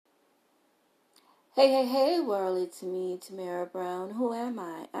Hey, hey, hey, world, it's me, Tamara Brown. Who am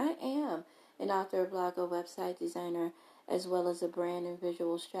I? I am an author, blogger, website designer, as well as a brand and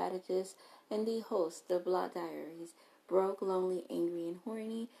visual strategist, and the host of Blog Diaries, Broke, Lonely, Angry, and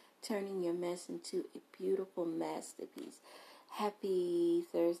Horny, turning your mess into a beautiful masterpiece. Happy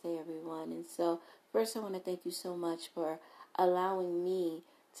Thursday, everyone. And so, first, I want to thank you so much for allowing me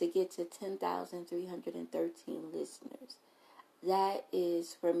to get to 10,313 listeners. That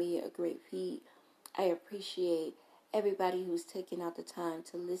is, for me, a great feat. I appreciate everybody who's taken out the time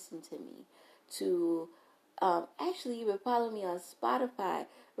to listen to me, to actually even follow me on Spotify,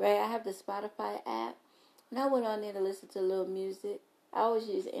 right? I have the Spotify app, and I went on there to listen to a little music. I always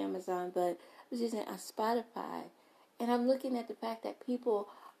use Amazon, but I was using Spotify, and I'm looking at the fact that people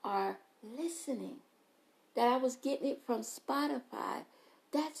are listening, that I was getting it from Spotify.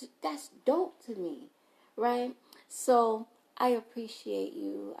 That's dope to me, right? So I appreciate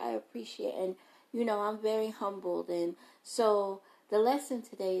you. And I'm very humbled. And so the lesson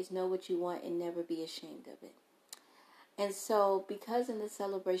today is know what you want and never be ashamed of it. And so because in the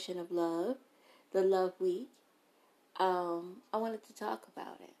celebration of love, the Love Week, I wanted to talk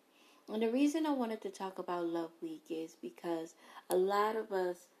about it. And the reason I wanted to talk about Love Week is because a lot of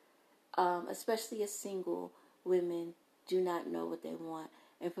us, especially as single women, do not know what they want.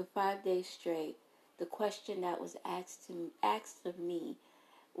 And for 5 days straight, the question that was asked of me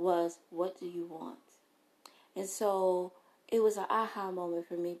was, what do you want? And so it was an aha moment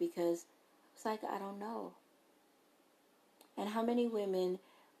for me because it's like, I don't know. And how many women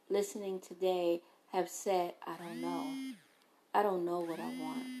listening today have said, I don't know. I don't know what I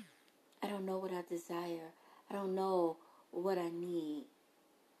want. I don't know what I desire. I don't know what I need.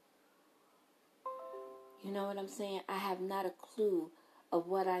 You know what I'm saying? I have not a clue of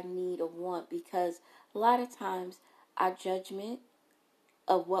what I need or want because a lot of times our judgment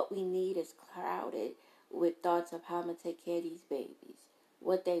of what we need is clouded with thoughts of how I'm going to take care of these babies,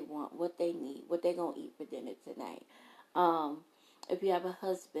 what they want, what they need, what they're going to eat for dinner tonight. If you have a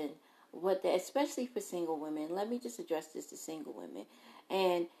husband, especially for single women, let me just address this to single women,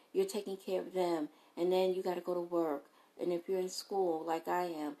 and you're taking care of them, and then you got to go to work, and if you're in school like I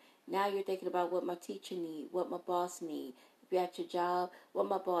am, now you're thinking about what my teacher need, what my boss need. If you're at your job, what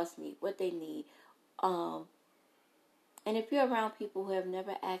my boss need, what they need. And if you're around people who have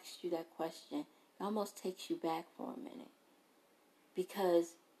never asked you that question, it almost takes you back for a minute.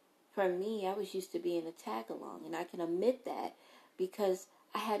 Because for me, I was used to being a tag-along, and I can admit that because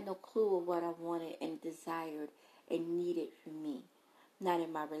I had no clue of what I wanted and desired and needed for me. Not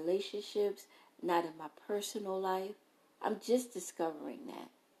in my relationships, not in my personal life. I'm just discovering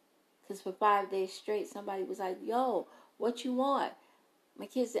that. Because for 5 days straight, somebody was like, yo, what you want? My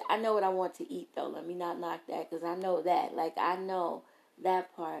kids said, I know what I want to eat, though. Let me not knock that, because I know that. Like, I know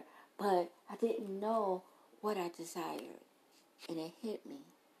that part. But I didn't know what I desired. And it hit me.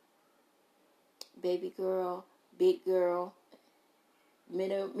 Baby girl, big girl,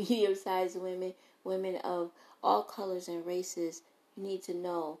 medium-sized women, women of all colors and races, you need to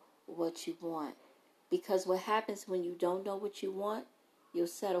know what you want. Because what happens when you don't know what you want, you'll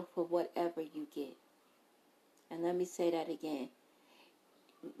settle for whatever you get. And let me say that again.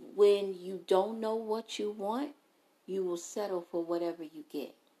 When you don't know what you want, you will settle for whatever you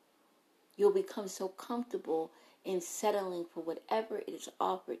get. You'll become so comfortable in settling for whatever is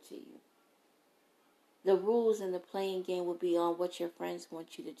offered to you. The rules in the playing game will be on what your friends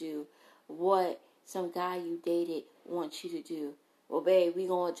want you to do, what some guy you dated wants you to do. Well, babe, we're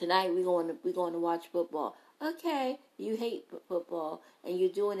going to watch football. Okay, you hate football and you're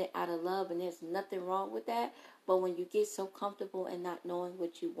doing it out of love, and there's nothing wrong with that. But when you get so comfortable and not knowing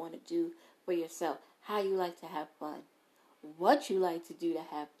what you want to do for yourself, how you like to have fun, what you like to do to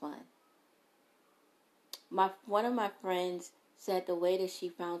have fun. One of my friends said the way that she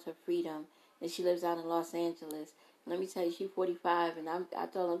found her freedom, and she lives out in Los Angeles. And let me tell you, she's 45, and I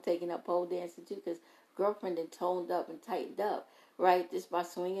told her I'm taking up pole dancing too, because girlfriend had toned up and tightened up, right, just by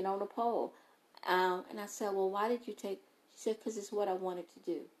swinging on a pole. And I said, well, why did you take? She said, because it's what I wanted to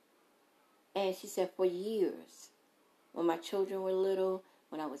do. And she said, for years, when my children were little,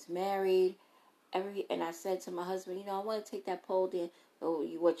 when I was married, and I said to my husband, I want to take that pole dance. Oh,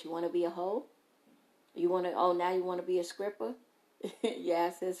 you want to be a hoe? Now you want to be a stripper? Yeah,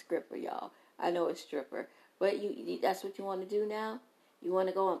 I said stripper, y'all. I know it's stripper. But that's what you want to do now? You want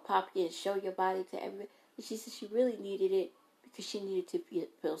to go and pop you and show your body to everybody? And she said she really needed it because she needed to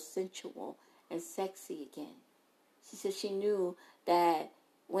feel sensual and sexy again. She said she knew that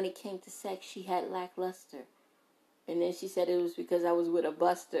when it came to sex, she had lackluster. And then she said it was because I was with a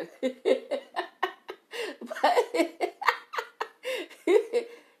buster. But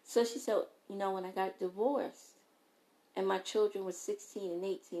So she said, when I got divorced and my children were 16 and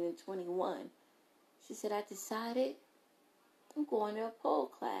 18 and 21, she said, I decided I'm going to a pole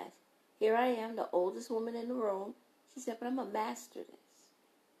class. Here I am, the oldest woman in the room. She said, but I'm going to master this.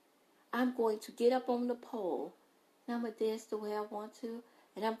 I'm going to get up on the pole, and I'm going to dance the way I want to,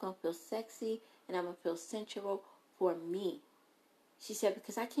 and I'm going to feel sexy, and I'm going to feel sensual for me. She said,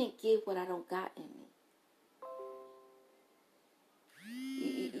 because I can't give what I don't got in me.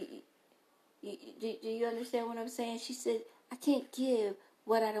 Do you understand what I'm saying? She said, I can't give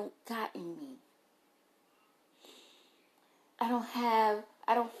what I don't got in me. I don't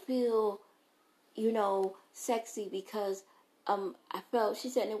feel, sexy because I felt, she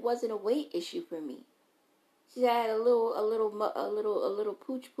said, and it wasn't a weight issue for me. She said I had a little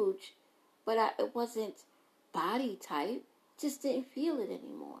pooch, but it wasn't body type. Just didn't feel it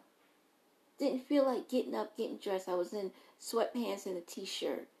anymore. Didn't feel like getting up, getting dressed. I was in sweatpants and a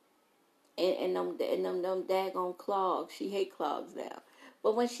t-shirt. And them daggone clogs. She hate clogs now.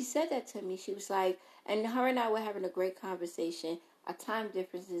 But when she said that to me, she was like, and her and I were having a great conversation. Our time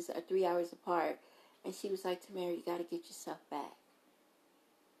differences are 3 hours apart. And she was like, Tamara, you got to get yourself back.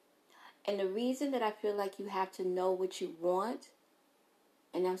 And the reason that I feel like you have to know what you want,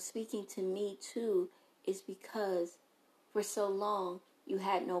 and I'm speaking to me too, is because for so long you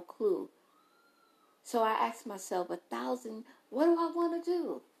had no clue. So I asked myself 1,000, what do I want to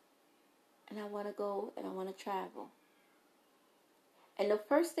do? And I want to go and I want to travel. And the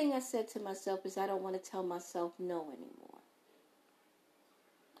first thing I said to myself is I don't want to tell myself no anymore.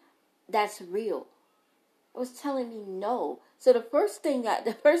 That's real. It was telling me no. So the first thing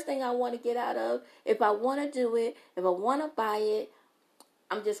I want to get out of, if I want to do it, if I want to buy it,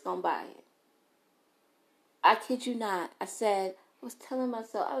 I'm just going to buy it. I kid you not. I was telling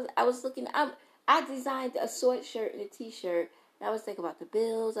myself, I was looking, I designed a sweatshirt and a t-shirt. And I was thinking about the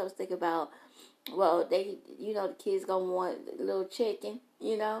bills. I was thinking about, well, the kids going to want a little chicken,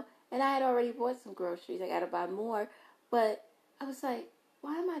 And I had already bought some groceries. I got to buy more. But I was like,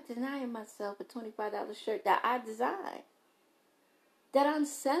 why am I denying myself a $25 shirt that I designed? That I'm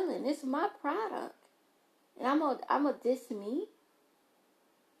selling. It's my product. And I'm a diss me.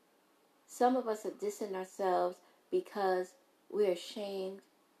 Some of us are dissing ourselves because we're ashamed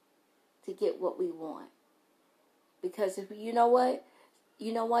to get what we want. Because if you know what,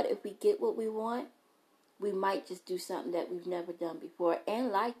 if we get what we want, we might just do something that we've never done before and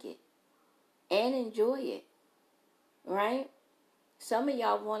like it and enjoy it, right? Some of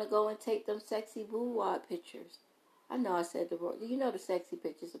y'all want to go and take them sexy boudoir pictures. I know I said the word. You know the sexy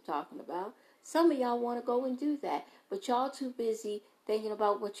pictures I'm talking about. Some of y'all want to go and do that, but y'all too busy thinking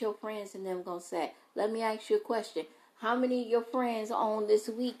about what your friends and them gonna say. Let me ask you a question. How many of your friends on this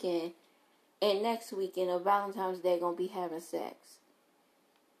weekend and next weekend of Valentine's Day gonna be having sex?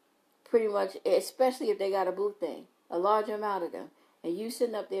 Pretty much, especially if they got a boo thing. A large amount of them. And you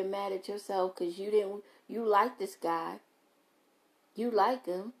sitting up there mad at yourself because you like this guy. You like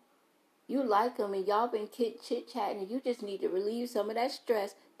him. You like him and y'all been chit-chatting and you just need to relieve some of that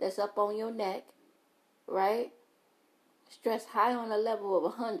stress that's up on your neck. Right? Stress high on a level of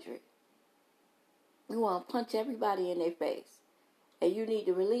 100. You want to punch everybody in their face. And you need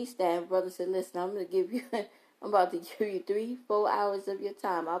to release that. And brother said, listen, I'm about to give you 3-4 hours of your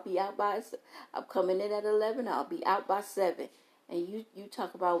time. I'm coming in at 11. I'll be out by 7. And you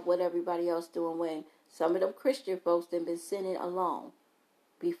talk about what everybody else doing when some of them Christian folks have been sinning alone.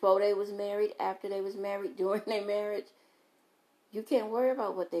 Before they was married, after they was married, during their marriage. You can't worry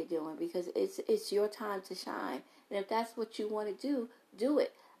about what they're doing because it's your time to shine. And if that's what you want to do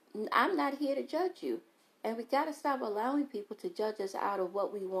it. I'm not here to judge you. And we got to stop allowing people to judge us out of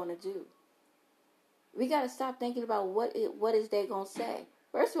what we want to do. We got to stop thinking about what is they going to say.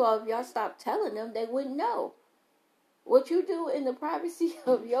 First of all, if y'all stop telling them, they wouldn't know. What you do in the privacy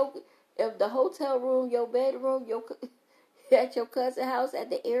of the hotel room, your bedroom, at your cousin's house, at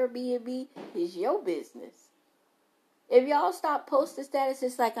the Airbnb, is your business. If y'all stop posting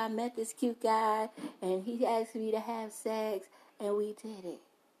statuses like I met this cute guy and he asked me to have sex and we did it.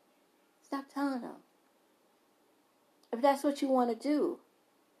 Stop telling them. If that's what you want to do.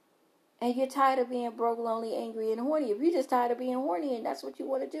 And you're tired of being broke, lonely, angry, and horny. If you're just tired of being horny and that's what you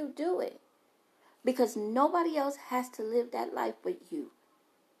want to do it. Because nobody else has to live that life but you.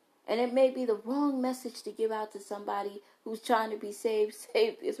 And it may be the wrong message to give out to somebody who's trying to be saved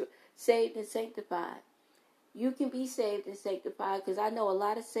and sanctified. You can be saved and sanctified because I know a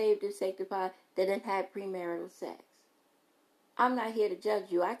lot of saved and sanctified that didn't have premarital sex. I'm not here to judge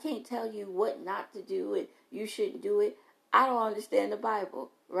you. I can't tell you what not to do and you shouldn't do it. I don't understand the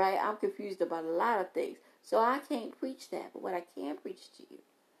Bible, right? I'm confused about a lot of things. So I can't preach that. But what I can preach to you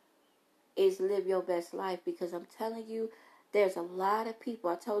is live your best life, because I'm telling you, there's a lot of people.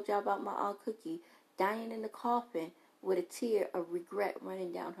 I told y'all about my Aunt Cookie dying in the coffin with a tear of regret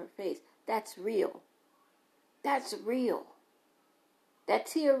running down her face. That's real. That's real. That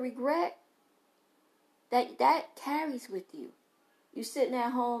tear of regret, that carries with you. You sitting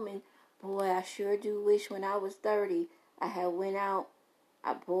at home and, boy, I sure do wish when I was 30 I had went out.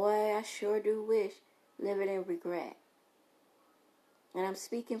 Boy, I sure do wish, living in regret. And I'm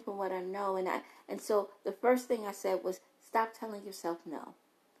speaking from what I know. And so the first thing I said was, stop telling yourself no.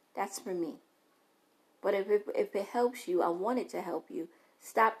 That's for me. But if it helps you, I want it to help you.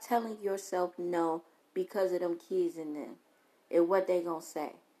 Stop telling yourself no because of them kids in them and what they gonna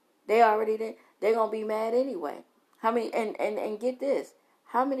say. They're gonna be mad anyway. How many? And get this: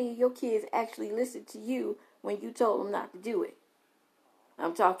 how many of your kids actually listened to you when you told them not to do it?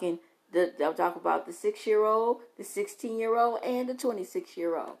 I'm talking about the 6-year-old, the 16-year-old, and the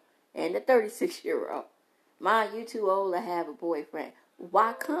 26-year-old, and the 36-year-old. Mind, you too old to have a boyfriend.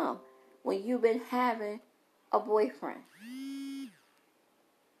 Why come when you've been having a boyfriend?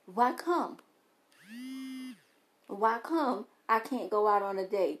 Why come? Why come I can't go out on a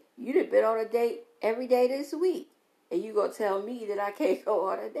date? You done been on a date every day this week, and you gonna tell me that I can't go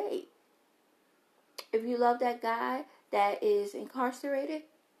on a date? If you love that guy that is incarcerated,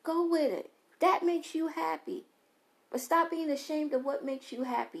 go with it. That makes you happy. But stop being ashamed of what makes you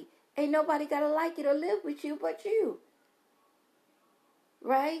happy. Ain't nobody gotta like it or live with you but you.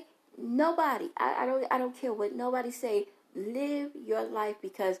 Right? Nobody. I don't care what nobody say. Live your life,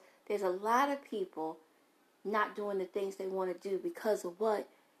 because there's a lot of people not doing the things they want to do because of what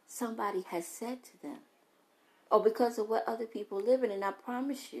somebody has said to them, or because of what other people live in. And I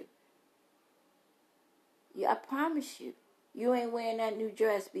promise you, you ain't wearing that new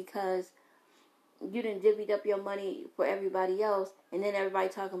dress because you done divvied up your money for everybody else, and then everybody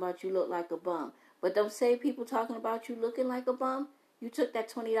talking about you look like a bum. But don't say people talking about you looking like a bum. You took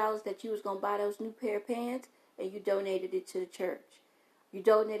that $20 that you was going to buy those new pair of pants, and you donated it to the church. You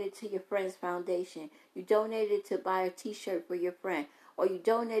donated it to your friend's foundation. You donated it to buy a t-shirt for your friend. Or you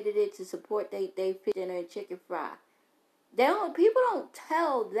donated it to support they fish dinner and chicken fry. People don't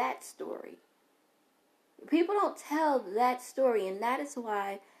tell that story. People don't tell that story, and that is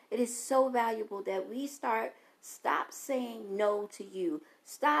why it is so valuable that we stop saying no to you.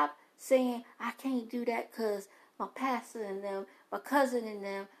 Stop saying, I can't do that because my pastor and them, my cousin and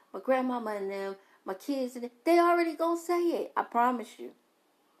them, my grandmama and them, my kids and them, they already gonna say it. I promise you.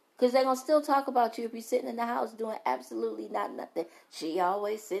 Because they're gonna still talk about you if you're sitting in the house doing absolutely nothing. She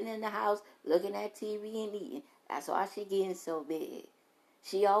always sitting in the house looking at TV and eating. That's why she getting so big.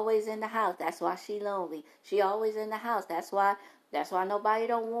 She always in the house. That's why she lonely. She always in the house. That's why nobody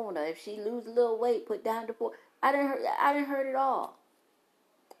don't want her. If she lose a little weight, put down the four. I didn't heard it all.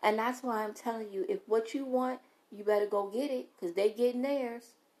 And that's why I'm telling you, if what you want, you better go get it, because they getting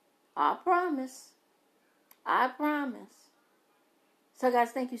theirs. I promise. I promise. So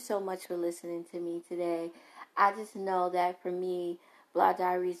guys, thank you so much for listening to me today. I just know that for me, Blog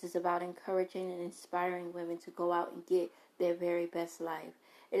Diaries is about encouraging and inspiring women to go out and get their very best life.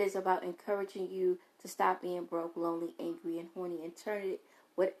 It is about encouraging you to stop being broke, lonely, angry, and horny, and turn it,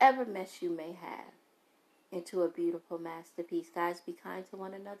 whatever mess you may have, into a beautiful masterpiece. Guys, be kind to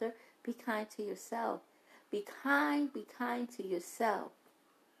one another. Be kind to yourself. Be kind to yourself.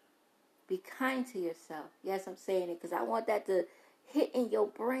 Be kind to yourself. Yes, I'm saying it because I want that to hit in your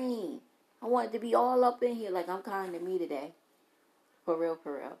brain. I want it to be all up in here like I'm kind to me today. For real,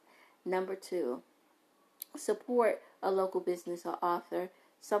 for real. Number 2, support a local business or author.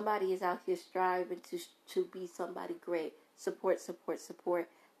 Somebody is out here striving to be somebody great. Support.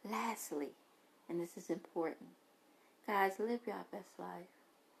 Lastly, and this is important, guys, live your best life.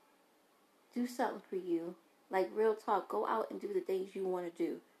 Do something for you. Like, real talk. Go out and do the things you want to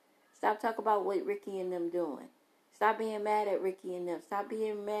do. Stop talking about what Ricky and them doing. Stop being mad at Ricky and them. Stop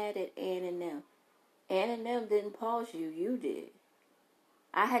being mad at Ann and them. Ann and them didn't pause you. You did.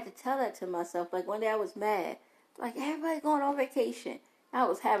 I had to tell that to myself. Like, one day I was mad. Like, everybody going on vacation. I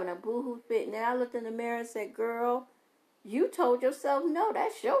was having a boo-hoo fit. And then I looked in the mirror and said, girl, you told yourself no.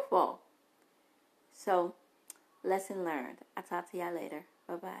 That's your fault. So, lesson learned. I'll talk to y'all later.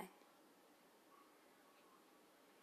 Bye-bye.